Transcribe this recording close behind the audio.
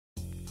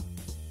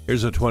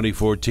Here's a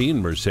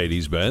 2014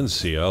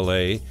 Mercedes-Benz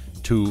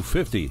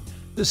CLA-250.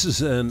 This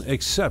is an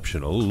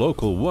exceptional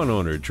local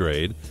one-owner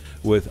trade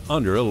with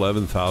under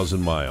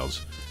 11,000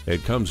 miles.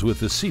 It comes with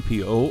the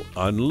CPO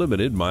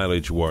unlimited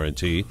mileage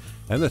warranty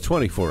and the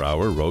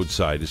 24-hour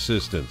roadside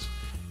assistance.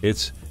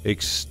 It's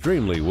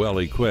extremely well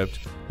equipped.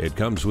 It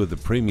comes with the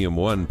Premium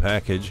One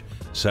package,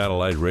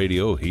 satellite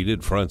radio,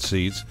 heated front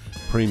seats,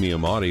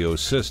 premium audio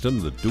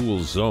system, the dual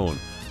zone,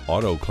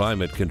 auto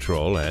climate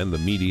control, and the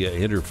media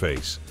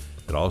interface.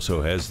 It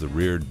also has the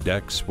rear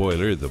deck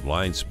spoiler, the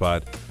blind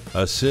spot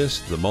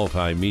assist, the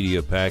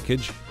multimedia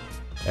package,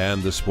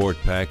 and the sport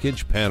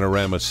package,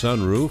 panorama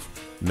sunroof,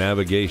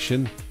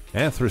 navigation,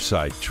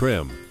 anthracite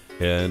trim,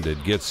 and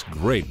it gets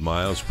great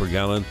miles per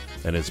gallon,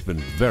 and it's been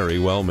very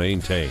well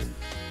maintained.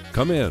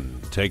 Come in,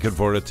 take it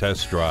for a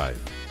test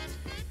drive.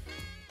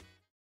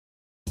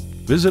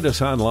 Visit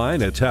us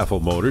online at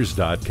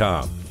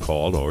tafelmotors.com.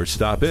 Call or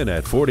stop in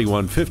at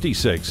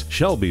 4156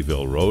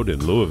 Shelbyville Road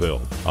in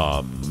Louisville.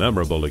 A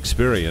memorable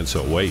experience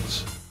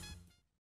awaits.